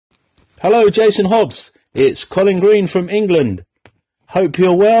Hello, Jason Hobbs. It's Colin Green from England. Hope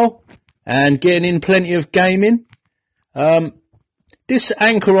you're well and getting in plenty of gaming. This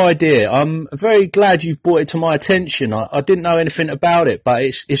Anchor idea, I'm very glad you've brought it to my attention. I didn't know anything about it, but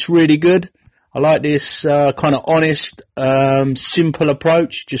it's really good. I like this kind of honest, simple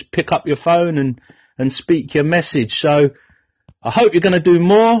approach. Just pick up your phone and speak your message. So I hope you're going to do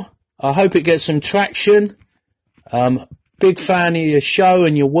more. I hope it gets some traction. Big fan of your show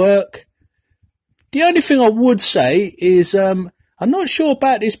and your work. The only thing I would say is I'm not sure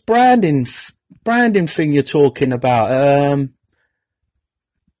about this branding thing you're talking about.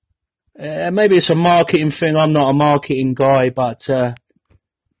 Maybe it's a marketing thing. I'm not a marketing guy, but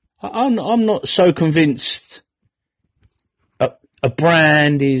I'm not so convinced a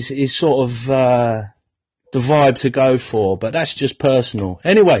brand is sort of the vibe to go for. But that's just personal.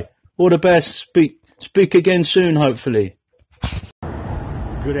 Anyway, all the best. Speak again soon, hopefully.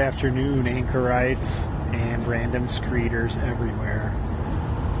 Good afternoon, anchorites and random screeders everywhere.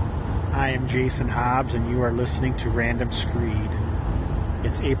 I am Jason Hobbs, and you are listening to Random Screed.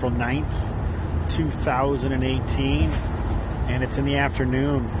 It's April 9th, 2018, and it's in the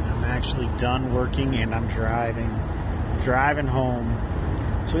afternoon. I'm actually done working, and I'm driving home.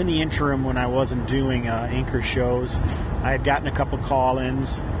 So in the interim, when I wasn't doing anchor shows, I had gotten a couple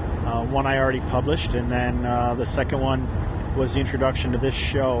call-ins. One I already published, and then the second one was the introduction to this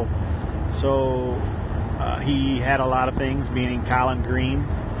show. So he had a lot of things, meaning Colin Green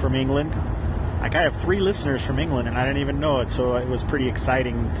from England. Like, I have 3 listeners from England, and I didn't even know it, so it was pretty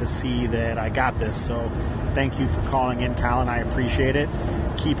exciting to see that I got this. So thank you for calling in, Colin. I appreciate it.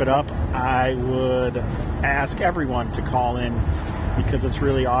 Keep it up. I would ask everyone to call in because it's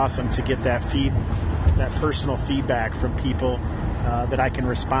really awesome to get that personal feedback from people that I can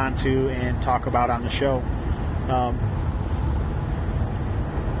respond to and talk about on the show.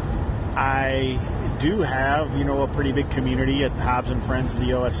 I do have, a pretty big community at Hobbs and Friends of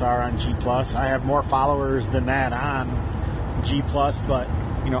the OSR on G+. I have more followers than that on G+, but,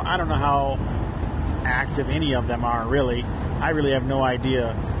 I don't know how active any of them are, really. I really have no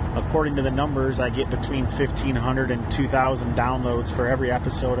idea. According to the numbers, I get between 1,500 and 2,000 downloads for every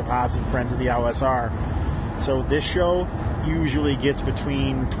episode of Hobbs and Friends of the OSR. So this show usually gets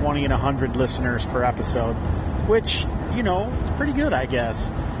between 20 and 100 listeners per episode, which, is pretty good, I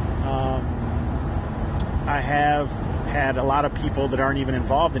guess. I have had a lot of people that aren't even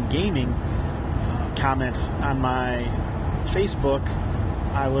involved in gaming comment on my Facebook.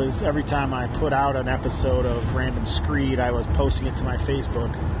 Every time I put out an episode of Random Screed, I was posting it to my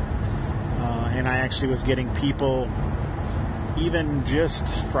Facebook. And I actually was getting people, even just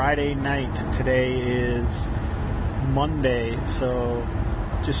Friday night. Today is Monday, so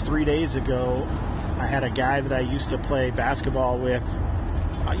just 3 days ago, I had a guy that I used to play basketball with,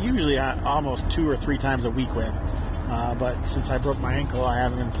 usually almost 2 or 3 times a week with. But since I broke my ankle, I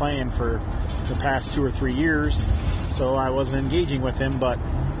haven't been playing for the past 2 or 3 years, so I wasn't engaging with him. But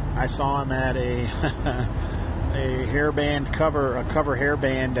I saw him at a cover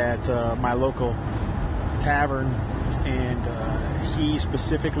hairband at my local tavern, and he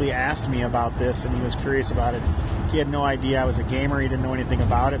specifically asked me about this, and he was curious about it. He had no idea I was a gamer. He didn't know anything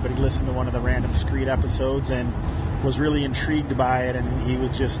about it, but he listened to one of the Random Screed episodes and was really intrigued by it, and he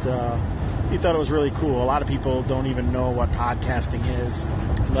was just he thought it was really cool. A lot of people don't even know what podcasting is,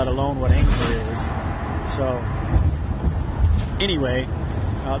 let alone what Anchor is. So anyway,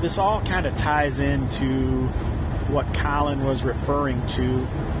 this all kind of ties into what Colin was referring to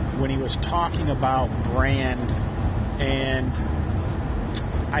when he was talking about brand, and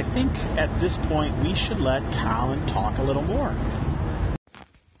I think at this point we should let Colin talk a little more.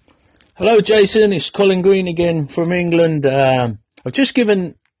 Hello, Jason. It's Colin Green again from England. I've just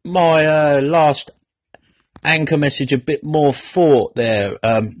given my last anchor message a bit more thought there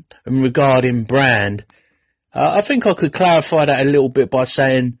regarding brand. I think I could clarify that a little bit by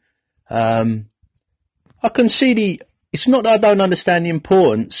saying I can see it's not that I don't understand the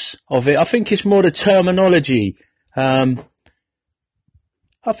importance of it. I think it's more the terminology. It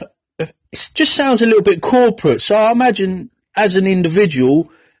just sounds a little bit corporate. So I imagine as an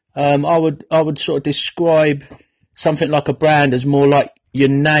individual, I would sort of describe something like a brand as more like your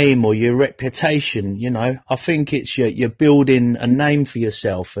name or your reputation. I think it's you're building a name for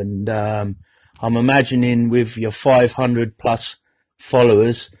yourself, and I'm imagining with your 500 plus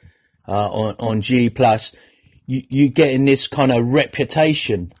followers on G+, you getting this kind of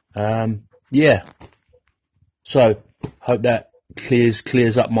reputation. Yeah. So hope that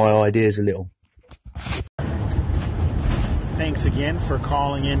clears up my ideas a little. Thanks again for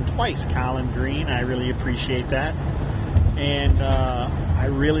calling in twice, Colin Green. I really appreciate that. And I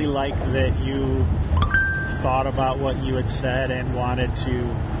really like that you thought about what you had said and wanted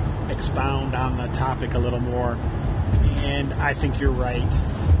to expound on the topic a little more. And I think you're right.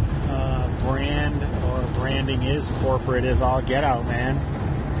 Brand or branding is corporate as all get out, man.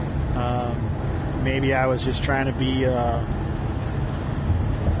 Maybe I was just trying to be, I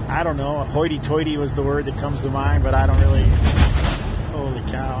don't know, hoity-toity was the word that comes to mind, but I don't really, holy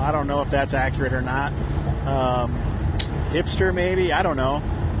cow, I don't know if that's accurate or not. Hipster maybe, I don't know.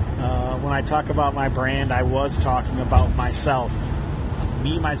 When I talk about my brand, I was talking about myself.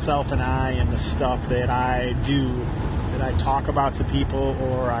 Me, myself, and I, and the stuff that I do, that I talk about to people,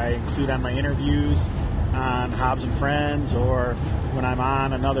 or I include on my interviews on Hobbs and Friends, or when I'm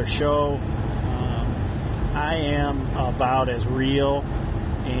on another show. I am about as real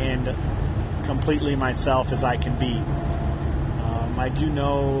and completely myself as I can be. I do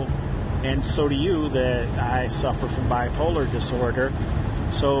know, and so do you, that I suffer from bipolar disorder.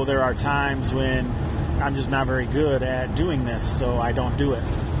 So there are times when I'm just not very good at doing this, so I don't do it.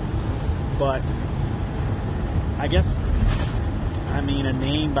 But I guess, a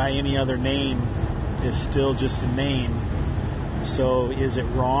name by any other name is still just a name. So is it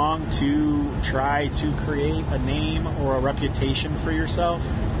wrong to try to create a name or a reputation for yourself?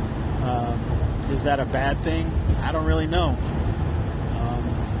 Is that a bad thing? I don't really know.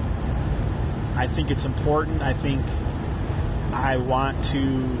 I think it's important. I think I want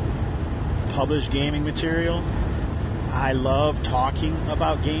to publish gaming material. I love talking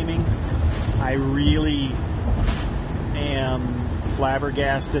about gaming. I really am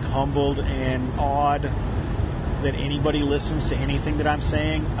flabbergasted, humbled, and awed that anybody listens to anything that I'm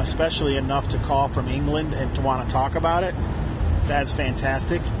saying, especially enough to call from England and to want to talk about it. That's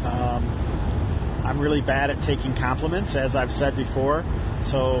fantastic. I'm really bad at taking compliments, as I've said before.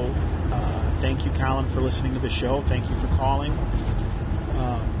 So thank you, Colin, for listening to the show. Thank you for calling.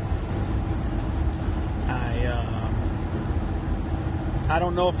 I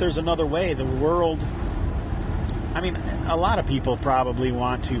don't know if there's another way. The world, a lot of people probably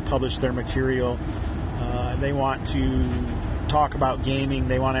want to publish their material. They want to talk about gaming.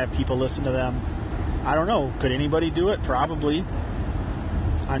 They want to have people listen to them. I don't know. Could anybody do it? Probably.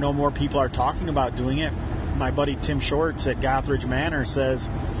 I know more people are talking about doing it. My buddy Tim Shorts at Gothridge Manor says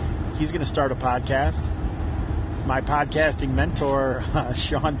he's going to start a podcast. My podcasting mentor,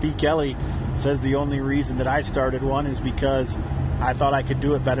 Sean P. Kelly, says the only reason that I started one is because I thought I could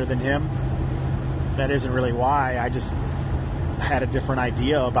do it better than him. That isn't really why. I just had a different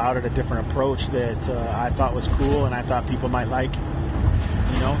idea about it, a different approach that I thought was cool and I thought people might like.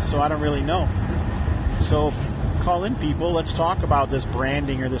 So I don't really know. So call in, people. Let's talk about this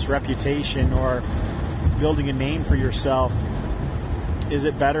branding or this reputation or building a name for yourself. Is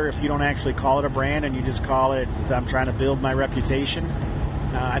it better if you don't actually call it a brand and you just call it, I'm trying to build my reputation?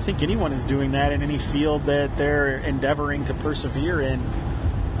 I think anyone is doing that in any field that they're endeavoring to persevere in.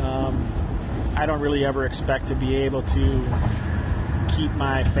 I don't really ever expect to be able to keep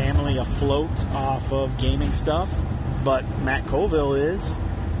my family afloat off of gaming stuff, but Matt Colville is.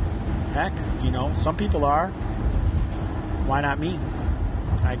 Heck, some people are. Why not me?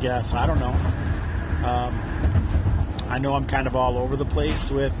 I guess. I don't know. I know I'm kind of all over the place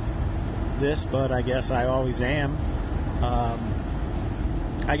with this, but I guess I always am.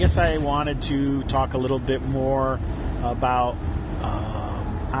 I guess I wanted to talk a little bit more about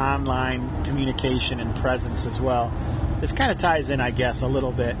online communication and presence as well. This kind of ties in, I guess, a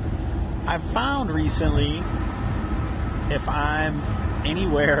little bit. I've found recently, if I'm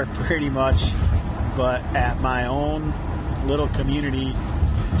anywhere pretty much but at my own little community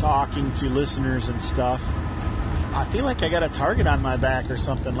talking to listeners and stuff, I feel like I got a target on my back or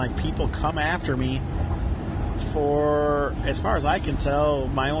something. Like people come after me for, as far as I can tell,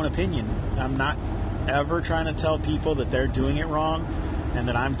 my own opinion. I'm not ever trying to tell people that they're doing it wrong and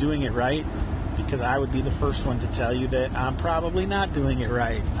that I'm doing it right, because I would be the first one to tell you that I'm probably not doing it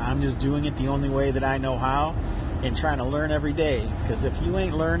right. I'm just doing it the only way that I know how and trying to learn every day, because if you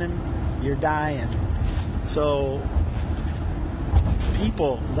ain't learning, you're dying. So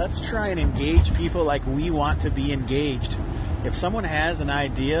people, let's try and engage people like we want to be engaged. If someone has an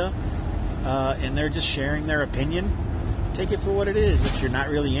idea and they're just sharing their opinion, take it for what it is. If you're not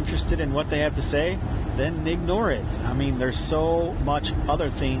really interested in what they have to say, then ignore it. There's so much other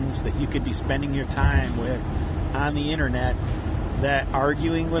things that you could be spending your time with on the internet that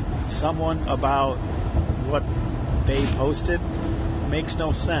arguing with someone about what they posted makes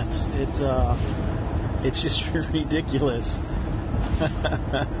no sense. It's just ridiculous.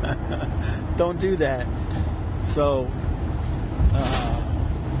 Don't do that. So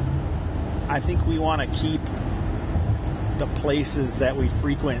I think we want to keep the places that we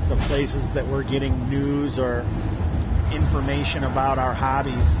frequent, the places that we're getting news or information about our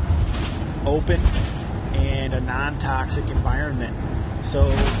hobbies open and a non-toxic environment. So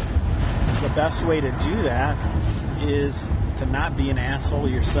the best way to do that is to not be an asshole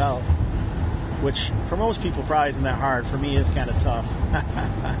yourself, which for most people probably isn't that hard. For me, it's kind of tough.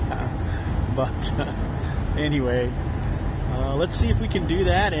 But anyway, let's see if we can do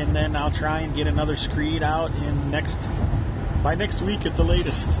that, and then I'll try and get another screed out by next week at the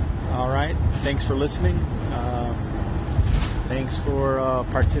latest. All right. Thanks for listening. Thanks for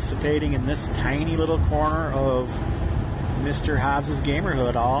participating in this tiny little corner of Mr. Hobbs's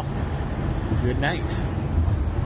Gamerhood. All. Good night.